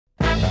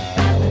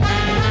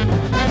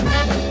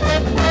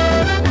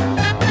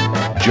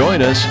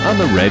Join us on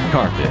the red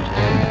carpet.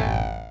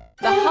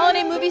 The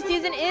holiday movie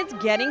season is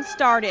getting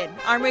started.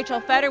 I'm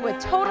Rachael with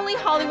Totally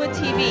Hollywood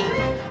TV.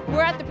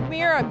 We're at the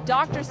premiere of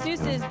Dr.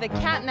 Seuss's The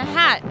Cat in the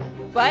Hat.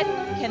 But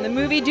can the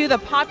movie do the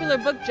popular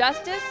book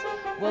justice?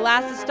 We'll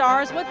ask the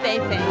stars what they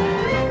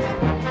think.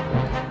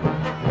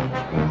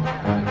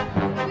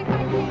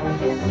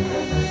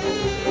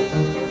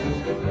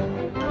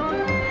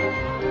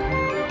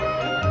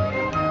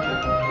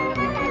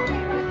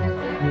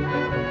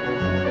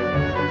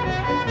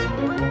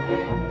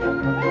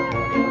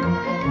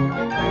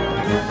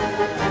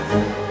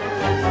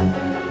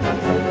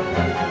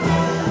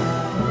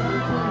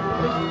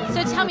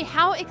 Tell me,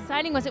 how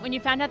exciting was it when you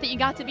found out that you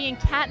got to be in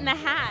Cat in the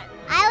Hat?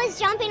 I was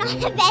jumping on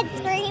the bed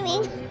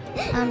screaming.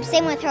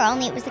 Same with her,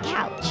 only it was a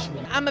couch.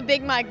 I'm a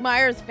big Mike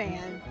Myers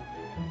fan,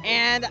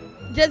 and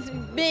just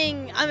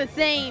being on the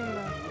same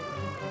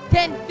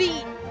 10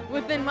 feet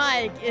within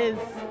Mike is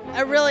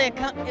really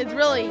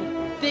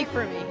big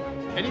for me.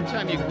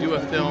 Anytime you do a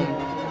film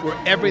where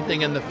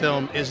everything in the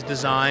film is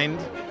designed,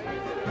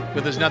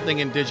 but there's nothing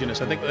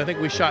indigenous. I think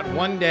we shot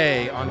one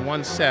day on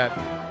one set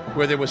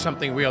where there was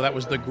something real. That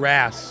was the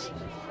grass.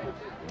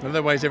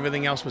 Otherwise,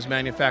 everything else was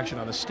manufactured.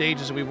 On the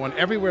stages we went,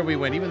 everywhere we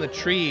went, even the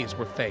trees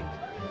were fake.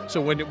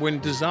 So when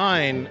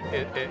design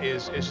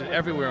is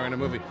everywhere in a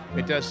movie,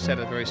 it does set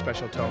a very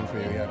special tone for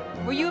you,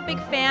 yeah. Were you a big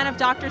fan of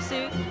Dr.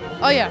 Seuss?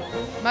 Oh yeah,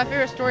 my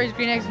favorite story is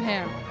Green Eggs and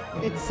Ham.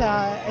 It's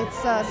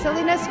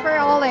silliness for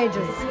all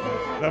ages.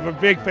 I'm a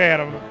big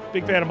fan. I'm a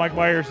big fan of Mike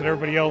Myers and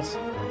everybody else.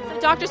 So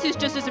Dr. Seuss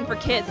just isn't for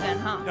kids then,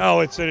 huh? No,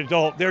 it's an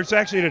adult. There's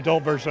actually an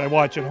adult version I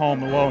watch at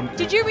home alone.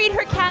 Did you read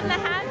her Cat in the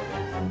Hat?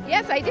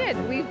 Yes, I did.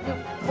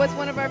 It was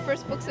one of our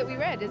first books that we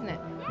read, isn't it?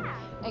 Yeah.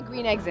 And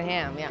Green Eggs and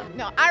Ham, yeah.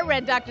 No, I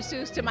read Dr.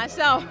 Seuss to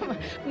myself.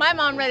 My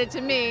mom read it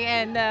to me,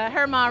 and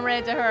her mom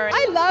read it to her.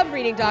 I love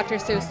reading Dr.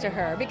 Seuss to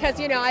her because,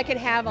 you know, I can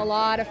have a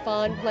lot of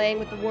fun playing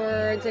with the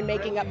words and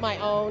making up my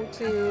own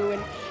too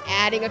and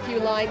adding a few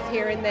lines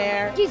here and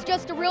there. He's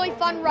just a really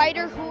fun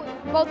writer who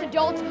both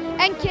adults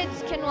and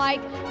kids can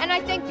like, and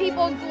I think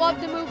people love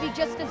the movie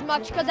just as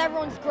much because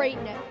everyone's great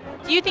in it.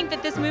 Do you think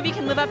that this movie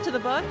can live up to the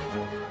book?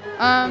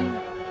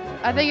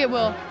 I think it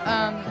will.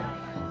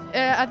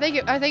 I think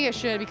it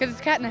should because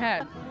it's Cat in the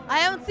Hat. I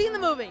haven't seen the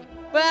movie,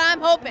 but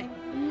I'm hoping.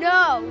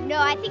 No,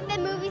 I think the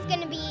movie's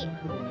gonna be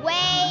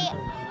way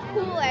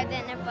cooler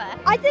than a book.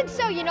 I think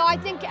so, you know, I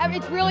think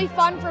it's really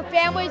fun for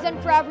families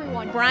and for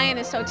everyone. Brian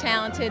is so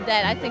talented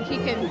that I think he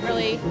can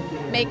really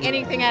make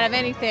anything out of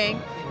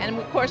anything. And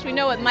of course, we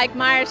know what Mike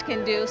Myers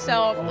can do.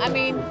 So, I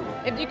mean,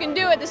 if you can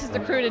do it, this is the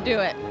crew to do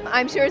it.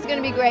 I'm sure it's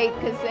going to be great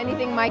because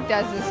anything Mike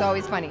does is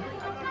always funny.